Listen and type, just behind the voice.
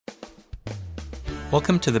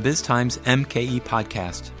Welcome to the BizTimes MKE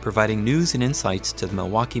podcast, providing news and insights to the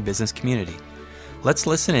Milwaukee business community. Let's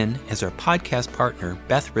listen in as our podcast partner,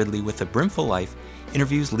 Beth Ridley with the Brimful Life,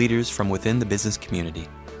 interviews leaders from within the business community.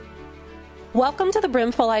 Welcome to the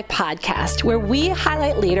Brimful Life podcast, where we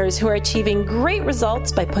highlight leaders who are achieving great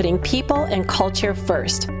results by putting people and culture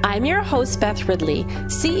first. I'm your host, Beth Ridley,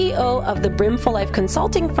 CEO of the Brimful Life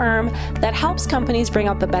consulting firm that helps companies bring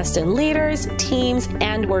out the best in leaders, teams,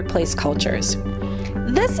 and workplace cultures.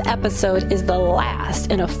 This episode is the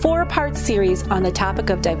last in a 4-part series on the topic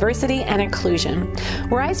of diversity and inclusion,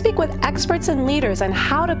 where I speak with experts and leaders on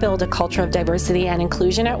how to build a culture of diversity and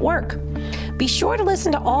inclusion at work. Be sure to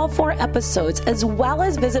listen to all 4 episodes, as well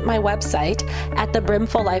as visit my website at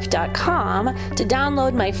thebrimfullife.com to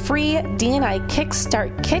download my free D&I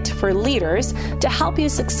Kickstart Kit for leaders to help you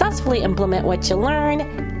successfully implement what you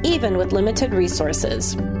learn, even with limited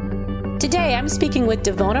resources. Today, I'm speaking with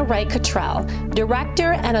Devona Wright-Cottrell,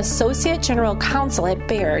 Director and Associate General Counsel at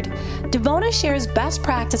Baird. Devona shares best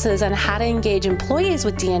practices on how to engage employees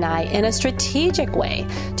with D&I in a strategic way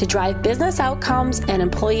to drive business outcomes and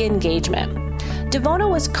employee engagement. Devona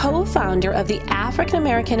was co-founder of the African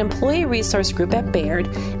American Employee Resource Group at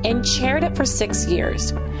Baird and chaired it for 6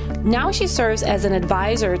 years. Now she serves as an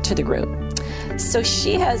advisor to the group. So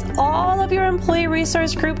she has all of your employee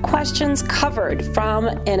resource group questions covered from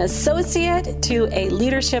an associate to a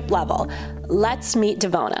leadership level. Let's meet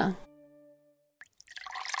Devona.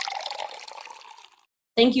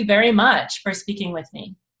 Thank you very much for speaking with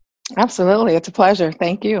me. Absolutely. It's a pleasure.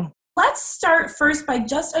 Thank you. Let's start first by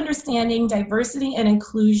just understanding diversity and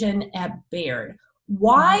inclusion at Baird.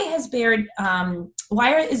 Why is Baird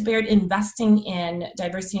investing in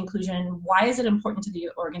diversity and inclusion? Why is it important to the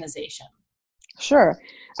organization? Sure.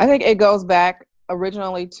 I think it goes back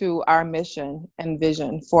originally to our mission and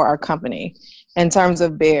vision for our company. In terms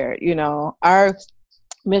of Baird, our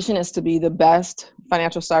mission is to be the best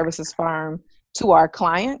financial services firm to our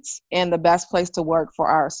clients and the best place to work for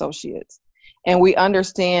our associates. And we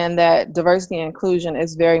understand that diversity and inclusion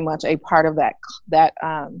is very much a part of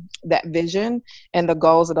that vision and the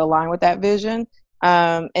goals that align with that vision.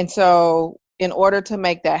 And so in order to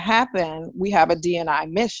make that happen, we have a D&I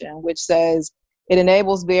mission, which says it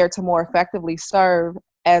enables Baird to more effectively serve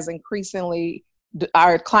as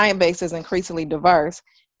our client base is increasingly diverse,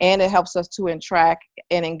 and it helps us to attract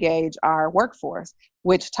and engage our workforce,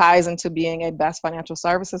 which ties into being a best financial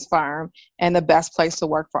services firm and the best place to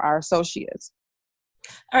work for our associates.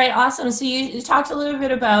 All right, awesome. So you talked a little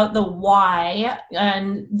bit about the why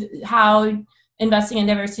and how investing in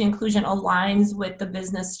diversity and inclusion aligns with the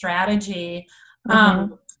business strategy.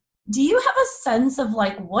 Mm-hmm. Do you have a sense of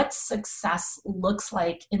what success looks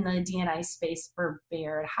like in the D&I space for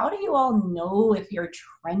Baird? How do you all know if you're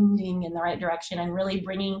trending in the right direction and really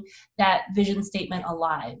bringing that vision statement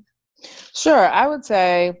alive? Sure. I would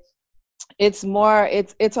say it's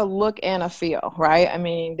a look and a feel, right? I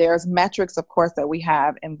mean, there's metrics, of course, that we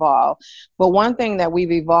have involved. But one thing that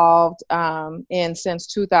we've evolved in since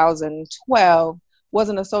 2012 was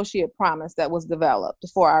an associate promise that was developed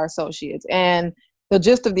for our associates. And the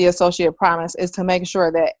gist of the associate promise is to make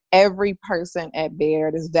sure that every person at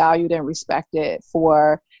Baird is valued and respected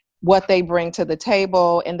for what they bring to the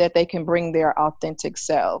table and that they can bring their authentic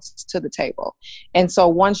selves to the table. And so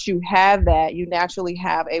once you have that, you naturally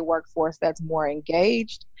have a workforce that's more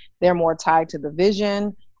engaged. They're more tied to the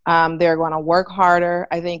vision. They're going to work harder.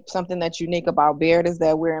 I think something that's unique about Baird is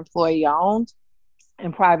that we're employee owned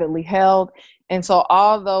and privately held. And so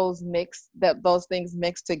all those things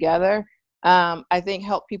mixed together, I think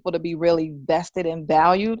help people to be really vested and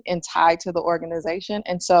valued and tied to the organization.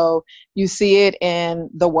 And so you see it in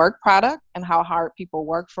the work product and how hard people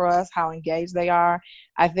work for us, how engaged they are.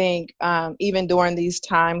 I think even during these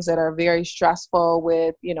times that are very stressful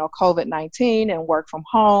with, COVID-19 and work from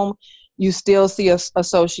home, you still see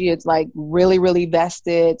associates really, really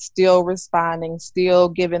vested, still responding, still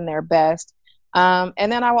giving their best.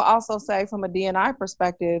 And then I will also say from a D&I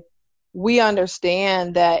perspective, we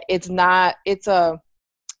understand that it's something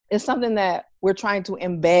that we're trying to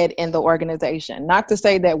embed in the organization. Not to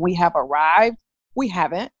say that we have arrived. We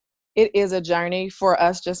haven't. It is a journey for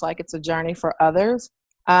us, just like it's a journey for others.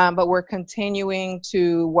 But we're continuing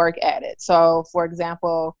to work at it. So, for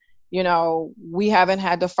example, we haven't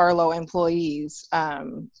had to furlough employees,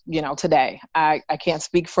 today. I can't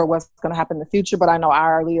speak for what's going to happen in the future, but I know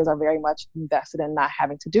our leaders are very much invested in not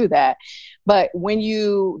having to do that. But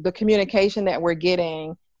the communication that we're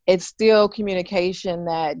getting, it's still communication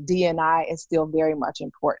that D&I is still very much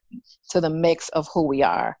important to the mix of who we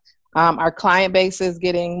are. Our client base is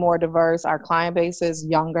getting more diverse. Our client base is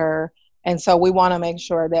younger. And so we want to make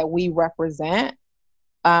sure that we represent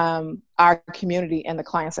our community and the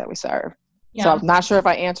clients that we serve. Yeah. So I'm not sure if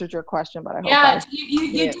I answered your question, but I hope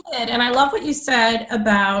you did. And I love what you said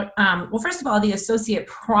about, well, first of all, the associate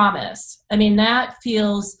promise. I mean, that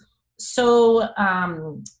feels so,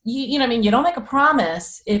 you know, I mean, you don't make a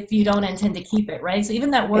promise if you don't intend to keep it, right? So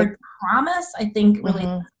even that word promise, I think really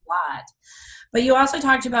means a lot. But you also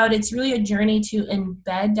talked about it's really a journey to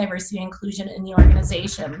embed diversity and inclusion in the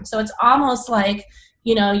organization. So it's almost like,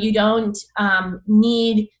 you know, you don't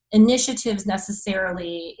need initiatives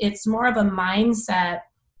necessarily. It's more of a mindset.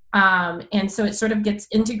 And so it sort of gets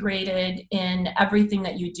integrated in everything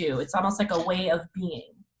that you do. It's almost like a way of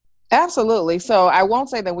being. Absolutely. So I won't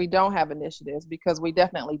say that we don't have initiatives, because we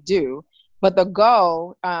definitely do. But the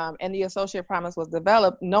goal and the associate promise was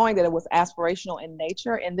developed knowing that it was aspirational in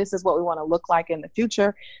nature, and this is what we want to look like in the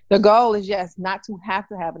future. The goal is, yes, not to have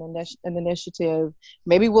an initiative.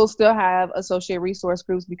 Maybe we'll still have associate resource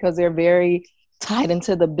groups because they're very tied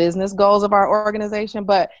into the business goals of our organization,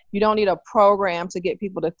 but you don't need a program to get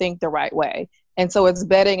people to think the right way. And so it's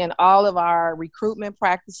betting in all of our recruitment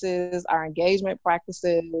practices, our engagement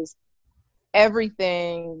practices,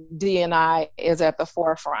 everything. D&I is at the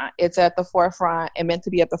forefront. It's at the forefront and meant to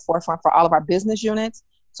be at the forefront for all of our business units.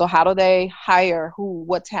 So how do they hire?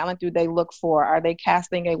 What talent do they look for? Are they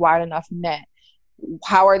casting a wide enough net?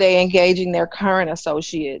 How are they engaging their current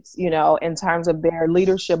associates, you know, in terms of their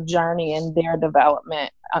leadership journey and their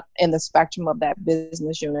development in the spectrum of that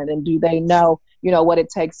business unit? And do they know, you know, what it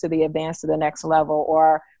takes to advance to the next level?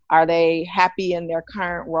 Or are they happy in their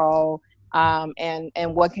current role? And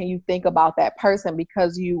what can you think about that person?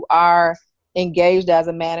 Because you are engaged as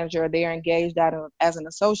a manager, they're engaged as an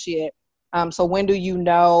associate. So when do you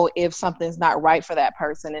know if something's not right for that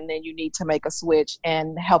person, and then you need to make a switch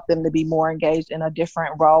and help them to be more engaged in a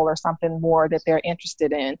different role or something more that they're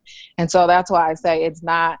interested in? And so that's why I say it's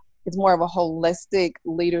more of a holistic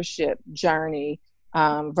leadership journey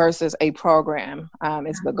versus a program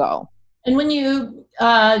is the goal. And when you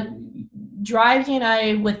drive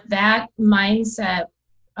D&I with that mindset,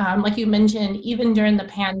 like you mentioned, even during the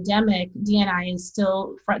pandemic, D&I is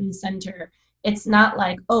still front and center. It's not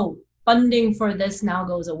like, oh, funding for this now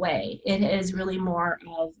goes away. It is really more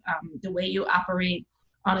of the way you operate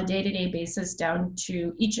on a day-to-day basis down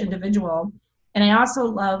to each individual. And I also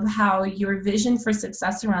love how your vision for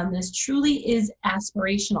success around this truly is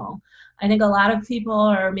aspirational. I think a lot of people,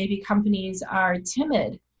 or maybe companies, are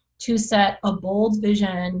timid to set a bold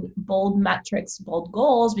vision, bold metrics, bold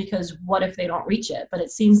goals, because what if they don't reach it? But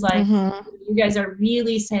it seems like you guys are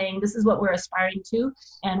really saying this is what we're aspiring to,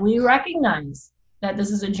 and we recognize that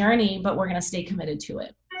this is a journey, but we're going to stay committed to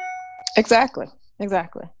it. Exactly.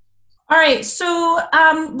 All right, so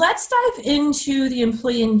let's dive into the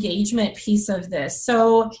employee engagement piece of this.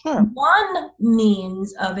 So one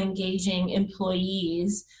means of engaging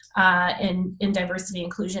employees in diversity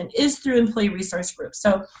inclusion is through employee resource groups.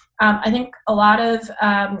 So I think a lot of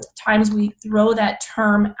times we throw that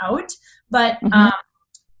term out, but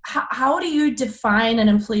how do you define an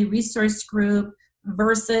employee resource group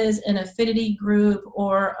versus an affinity group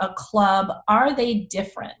or a club? Are they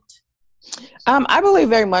different? I believe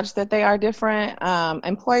very much that they are different.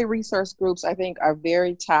 Employee resource groups, I think, are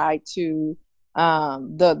very tied to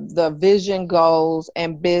the vision goals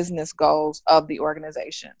and business goals of the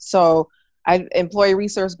organization. So employee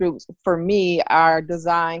resource groups, for me, are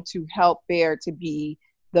designed to help Baird to be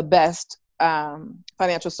the best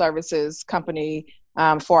financial services company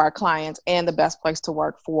for our clients and the best place to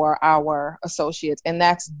work for our associates. And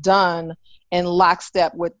that's done in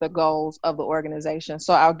lockstep with the goals of the organization.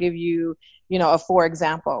 So I'll give you, a for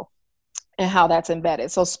example and how that's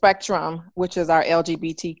embedded. So Spectrum, which is our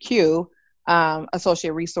LGBTQ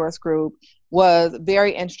associate resource group, was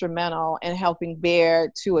very instrumental in helping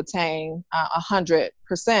Baird to attain 100%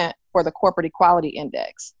 for the Corporate Equality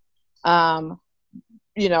Index.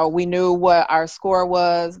 We knew what our score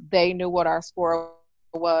was. They knew what our score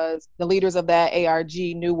was. The leaders of that ARG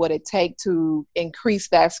knew what it take to increase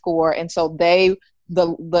that score. And so the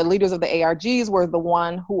leaders of the ARGs were the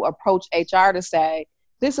one who approached HR to say,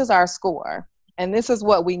 this is our score, and this is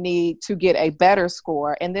what we need to get a better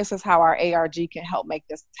score, and this is how our ARG can help make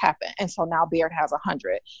this happen. And so now Baird has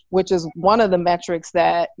 100, which is one of the metrics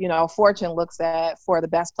that, Fortune looks at for the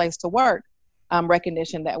best place to work.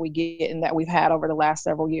 Recognition that we get and that we've had over the last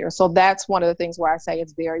several years. So that's one of the things where I say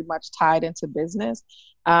it's very much tied into business.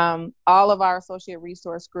 All of our associate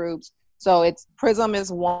resource groups, so it's PRISM is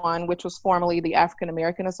one, which was formerly the African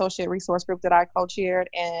American Associate Resource Group that I co-chaired.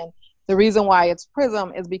 And the reason why it's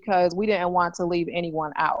PRISM is because we didn't want to leave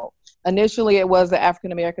anyone out. Initially, it was the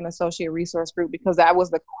African American Associate Resource Group because that was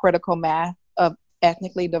the critical mass of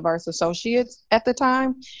ethnically diverse associates at the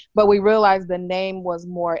time, but we realized the name was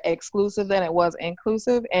more exclusive than it was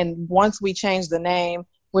inclusive. And once we changed the name,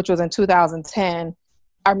 which was in 2010,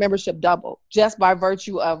 our membership doubled just by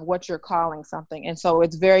virtue of what you're calling something. And so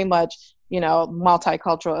it's very much,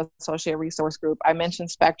 multicultural associate resource group. I mentioned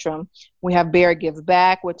Spectrum. We have Baird Gives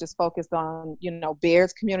Back, which is focused on,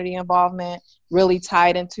 Baird's community involvement, really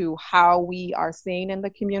tied into how we are seen in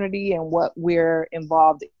the community and what we're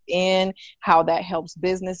involved in, how that helps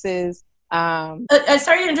businesses. Sorry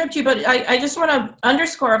to interrupt you, but I just want to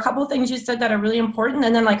underscore a couple of things you said that are really important,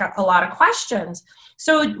 and then a lot of questions.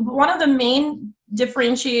 So one of the main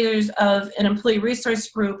differentiators of an employee resource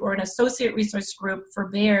group or an associate resource group for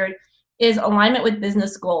Baird is alignment with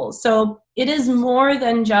business goals. So it is more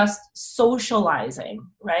than just socializing,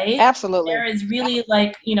 right? Absolutely. There is really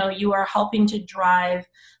you are helping to drive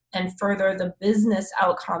and further the business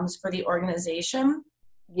outcomes for the organization.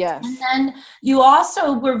 Yes. And then you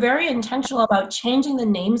also were very intentional about changing the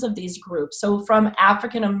names of these groups. So from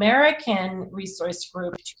African American Resource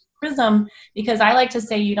Group to PRISM, because I like to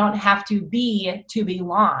say you don't have to be to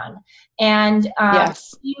belong. And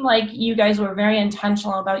yes. It seemed like you guys were very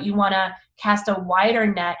intentional about you want to cast a wider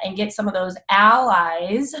net and get some of those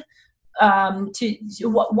allies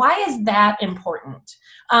why is that important?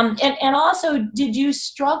 And also, did you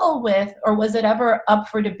struggle with, or was it ever up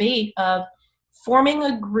for debate of forming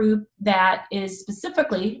a group that is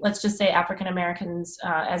specifically, let's just say African Americans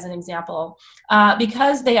as an example,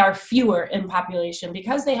 because they are fewer in population,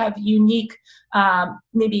 because they have unique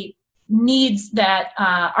maybe needs that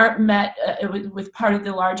aren't met with part of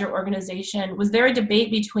the larger organization? Was there a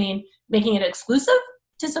debate between making it exclusive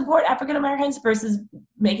to support African Americans versus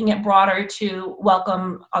making it broader to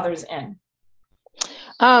welcome others in?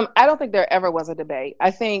 I don't think there ever was a debate.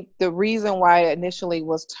 I think the reason why it initially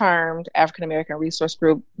was termed African American Resource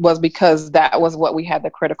Group was because that was what we had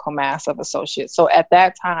the critical mass of associates. So at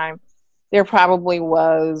that time, there probably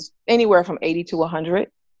was anywhere from 80 to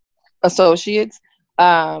 100 associates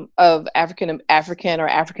of African or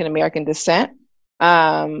African American descent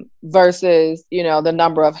versus, the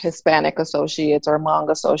number of Hispanic associates or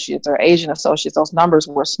Hmong associates or Asian associates. Those numbers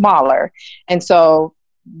were smaller. And so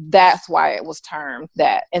that's why it was termed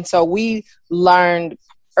that. And so we learned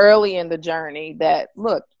early in the journey that,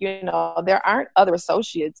 look, there aren't other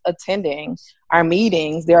associates attending our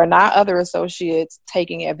meetings. There are not other associates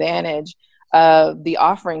taking advantage of the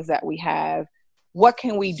offerings that we have. What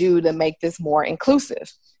can we do to make this more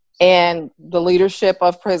inclusive? And the leadership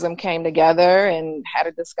of PRISM came together and had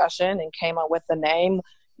a discussion and came up with the name,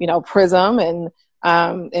 PRISM,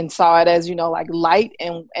 and saw it as, like light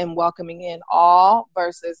and welcoming in all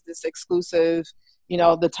versus this exclusive,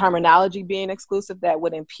 the terminology being exclusive that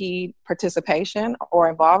would impede participation or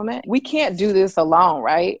involvement. We can't do this alone,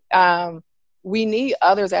 right? We need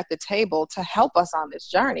others at the table to help us on this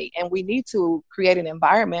journey. And we need to create an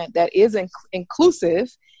environment that is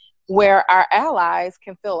inclusive, where our allies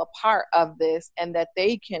can feel a part of this and that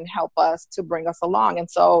they can help us to bring us along. And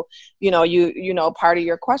so, part of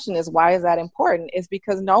your question is, why is that important? It's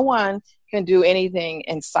because no one can do anything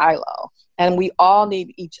in silo, and we all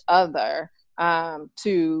need each other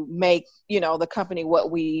to make, the company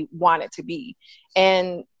what we want it to be.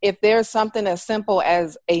 And if there's something as simple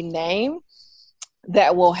as a name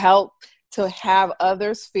that will help to have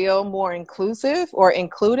others feel more inclusive or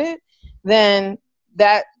included, then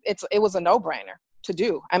it was a no-brainer to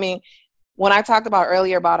do. I mean, when I talked about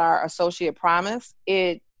earlier about our associate promise,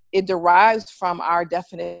 it derives from our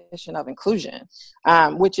definition of inclusion,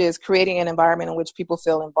 which is creating an environment in which people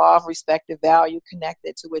feel involved, respected, valued,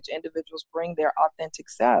 connected, to which individuals bring their authentic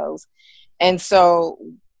selves. And so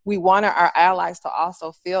we wanted our allies to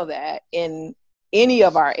also feel that in any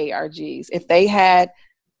of our ARGs. If they had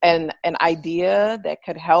an idea that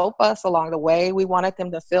could help us along the way, we wanted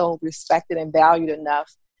them to feel respected and valued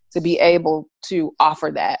enough to be able to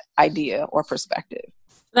offer that idea or perspective.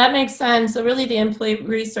 That makes sense. So really the employee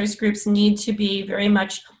resource groups need to be very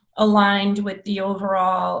much aligned with the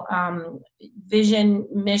overall vision,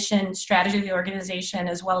 mission, strategy of the organization,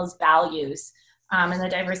 as well as values and the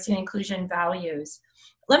diversity and inclusion values.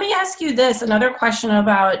 Let me ask you this, another question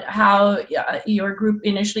about how your group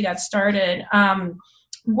initially got started.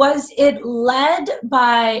 Was it led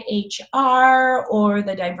by HR or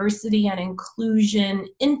the diversity and inclusion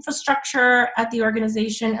infrastructure at the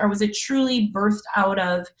organization, or was it truly birthed out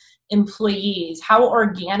of employees? How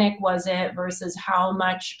organic was it versus how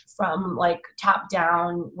much from top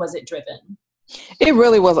down was it driven? It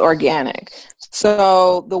really was organic.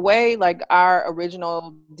 So the way our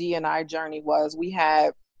original D&I journey was, we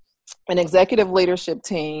had an executive leadership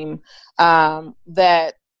team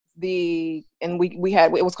that we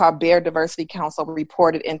had, it was called Bear Diversity Council,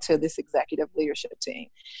 reported into this executive leadership team.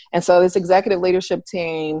 And so this executive leadership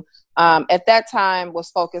team at that time was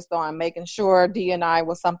focused on making sure D&I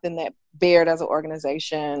was something that Baird as an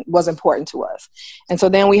organization was important to us. And so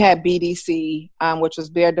then we had BDC, which was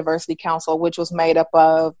Bear Diversity Council, which was made up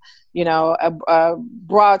of, a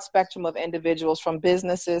broad spectrum of individuals, from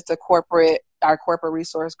businesses to our corporate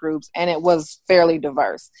resource groups, and it was fairly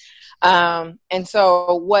diverse. And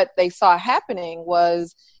so what they saw happening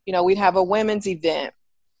was, we'd have a women's event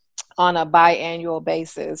on a biannual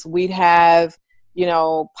basis. We'd have,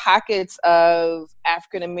 pockets of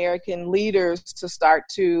African American leaders to start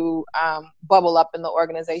to bubble up in the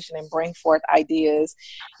organization and bring forth ideas.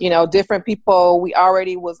 Different people. We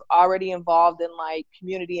was already involved in like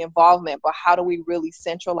community involvement, but how do we really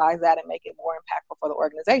centralize that and make it more impactful for the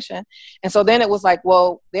organization? And so then it was like,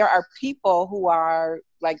 well, there are people who are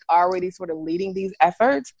like already sort of leading these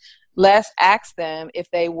efforts. Let's ask them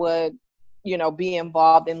if they would be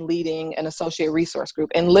involved in leading an associate resource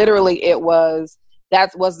group. And literally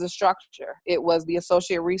that was the structure. It was the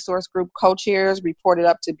associate resource group co-chairs reported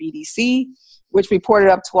up to BDC, which reported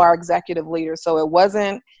up to our executive leader. So it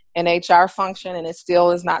wasn't an HR function, and it still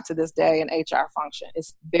is not to this day an HR function.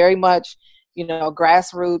 It's very much,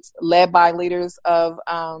 grassroots, led by leaders of,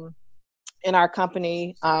 in our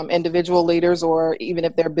company, individual leaders, or even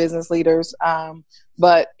if they're business leaders,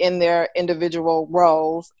 but in their individual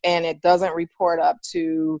roles, and it doesn't report up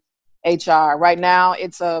to HR. Right now,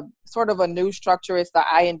 it's a sort of a new structure. It's the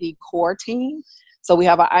I&D core team. So we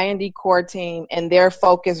have an I&D core team, and their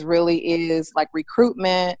focus really is like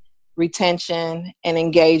recruitment, retention, and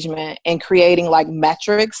engagement, and creating like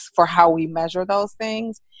metrics for how we measure those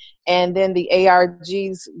things. And then the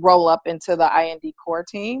ARGs roll up into the I&D core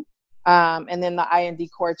team. And then the I&D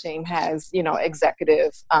core team has,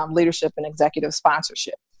 executive leadership and executive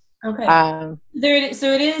sponsorship. Okay.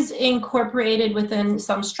 So it is incorporated within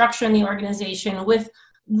some structure in the organization with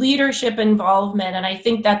leadership involvement. And I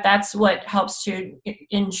think that's what helps to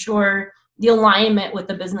ensure the alignment with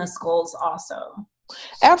the business goals also.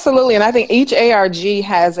 Absolutely. And I think each ARG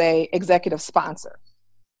has a executive sponsor.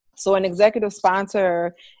 So an executive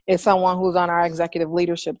sponsor is someone who's on our executive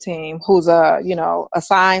leadership team, who's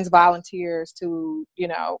assigns volunteers to,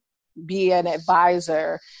 be an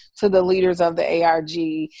advisor to the leaders of the ARG,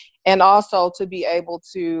 and also to be able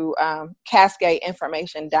to cascade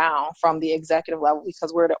information down from the executive level,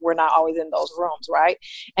 because we're not always in those rooms, right?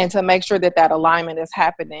 And to make sure that alignment is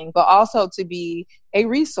happening, but also to be a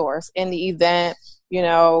resource in the event,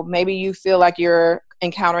 maybe you feel like you're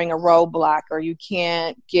encountering a roadblock, or you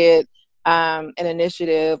can't get an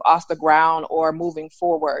initiative off the ground or moving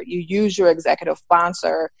forward. You use your executive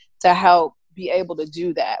sponsor to help be able to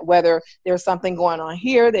do that, whether there's something going on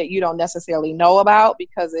here that you don't necessarily know about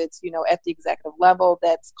because it's, at the executive level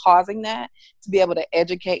that's causing that, to be able to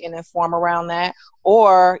educate and inform around that,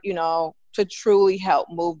 or, to truly help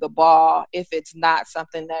move the ball if it's not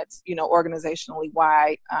something that's, organizationally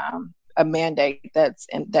wide, a mandate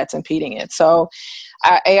that's impeding it. So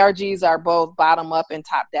ARGs are both bottom up and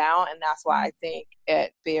top down, and that's why I think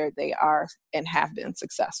at Baird they are and have been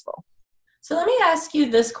successful. So let me ask you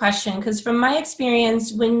this question, because from my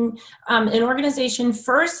experience, when an organization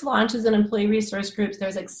first launches an employee resource group,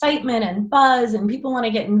 there's excitement and buzz and people want to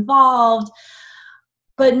get involved,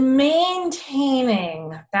 but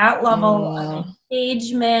maintaining that level of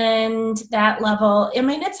engagement,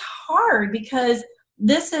 it's hard, because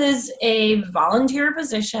this is a volunteer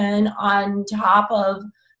position on top of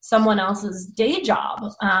someone else's day job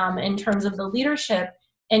in terms of the leadership.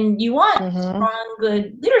 And you want strong,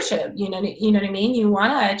 good leadership. You know what I mean? You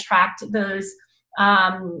want to attract those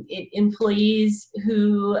employees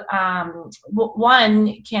who,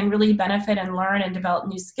 one, can really benefit and learn and develop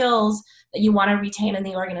new skills that you want to retain in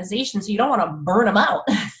the organization. So you don't want to burn them out.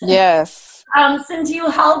 Yes. Since you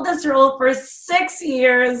held this role for 6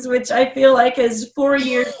 years, which I feel like is 4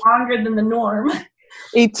 years longer than the norm.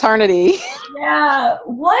 Eternity. Yeah.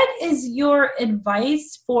 What is your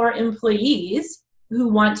advice for employees who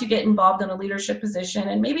want to get involved in a leadership position,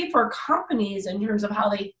 and maybe for companies in terms of how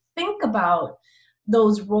they think about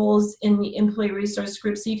those roles in the employee resource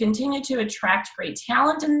group, so you continue to attract great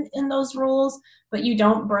talent in those roles, but you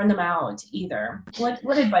don't burn them out either?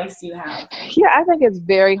 What advice do you have? Yeah, I think it's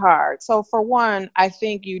very hard. So for one, I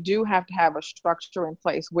think you do have to have a structure in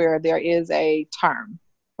place where there is a term,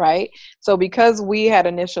 right? So because we had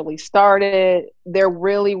initially started, there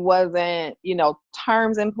really wasn't,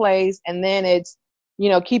 terms in place. And then it's,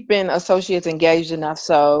 keeping associates engaged enough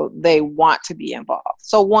so they want to be involved.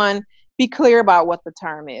 So one, be clear about what the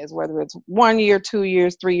term is, whether it's 1 year, 2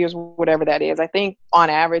 years, 3 years, whatever that is. I think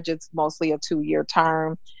on average, it's mostly a 2-year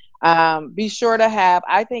term. Be sure to have,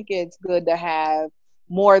 I think it's good to have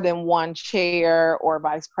more than one chair or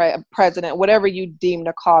vice president, whatever you deem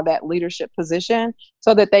to call that leadership position,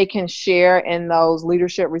 so that they can share in those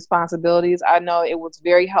leadership responsibilities. I know it was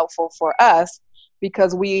very helpful for us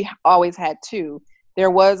because we always had two. There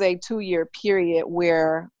was a 2-year period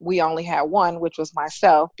where we only had one, which was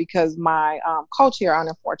myself, because my co-chair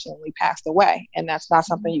unfortunately passed away, and that's not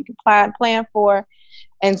something you can plan for.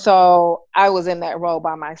 And so I was in that role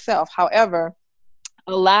by myself. However,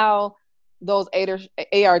 allow those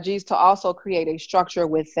ARGs to also create a structure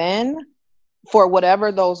within for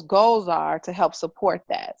whatever those goals are to help support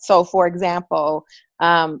that. So for example,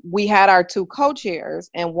 we had our 2 co-chairs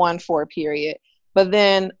and one for a period, but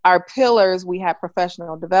then our pillars, we had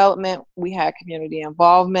professional development, we had community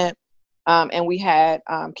involvement, and we had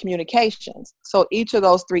communications. So each of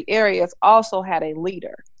those 3 areas also had a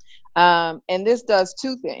leader. And this does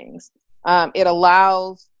 2 things. It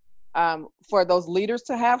allows for those leaders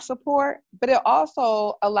to have support, but it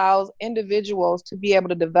also allows individuals to be able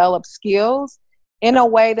to develop skills in a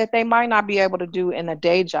way that they might not be able to do in a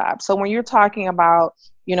day job. So when you're talking about,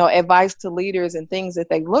 advice to leaders and things that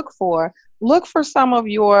they look for some of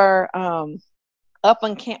your up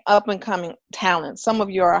and coming talents, some of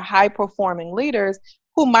your high performing leaders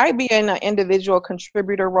who might be in an individual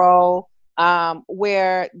contributor role,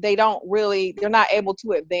 where they're not able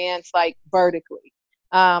to advance like vertically.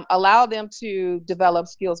 Allow them to develop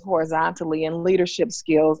skills horizontally and leadership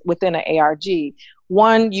skills within an ARG.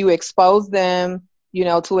 One, you expose them,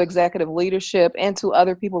 to executive leadership and to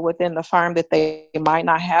other people within the firm that they might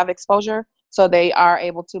not have exposure. So they are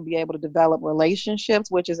able to develop relationships,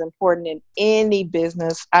 which is important in any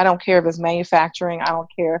business. I don't care if it's manufacturing. I don't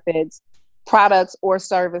care if it's products or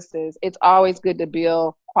services. It's always good to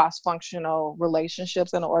build cross-functional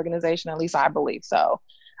relationships in an organization. At least I believe so.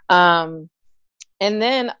 And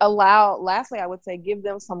then lastly, I would say, give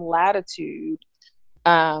them some latitude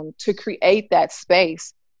to create that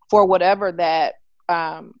space for whatever that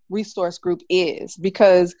resource group is,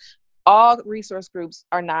 because all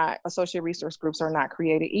associate resource groups are not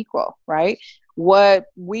created equal, right? What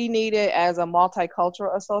we needed as a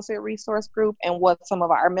multicultural associate resource group and what some of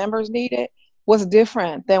our members needed was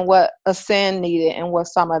different than what Ascend needed and what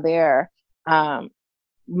some of their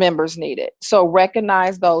members needed. So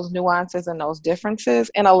recognize those nuances and those differences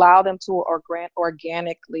and allow them to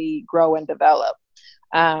organically grow and develop.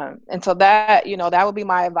 And so that would be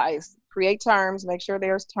my advice. Create terms, make sure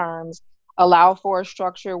there's terms, allow for a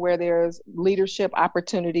structure where there's leadership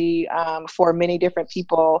opportunity for many different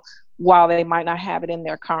people while they might not have it in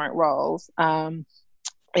their current roles. And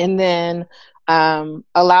then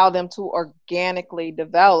allow them to organically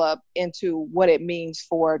develop into what it means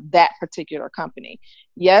for that particular company.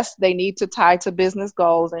 Yes, they need to tie to business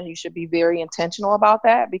goals, and you should be very intentional about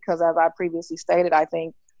that, because as I previously stated, I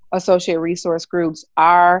think associate resource groups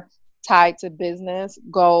are tied to business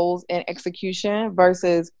goals and execution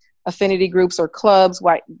versus affinity groups or clubs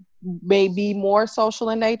may be more social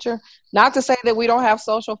in nature. Not to say that we don't have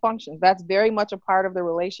social functions. That's very much a part of the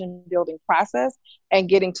relation building process and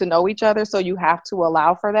getting to know each other. So you have to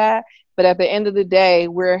allow for that. But at the end of the day,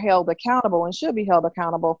 we're held accountable and should be held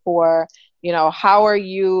accountable for, how are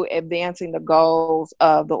you advancing the goals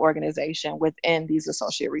of the organization within these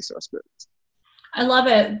associate resource groups? I love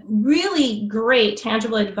it. Really great,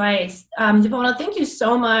 tangible advice. Devona, thank you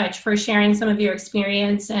so much for sharing some of your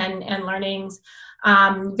experience and learnings.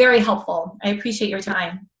 Very helpful. I appreciate your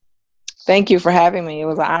time. Thank you for having me. It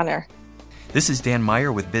was an honor. This is Dan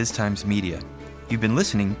Meyer with BizTimes Media. You've been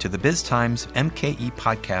listening to the BizTimes MKE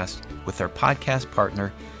podcast with our podcast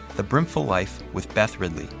partner, The Brimful Life with Beth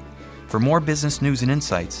Ridley. For more business news and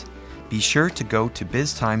insights, be sure to go to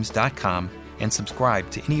biztimes.com and subscribe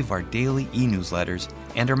to any of our daily e-newsletters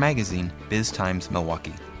and our magazine, BizTimes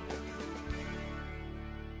Milwaukee.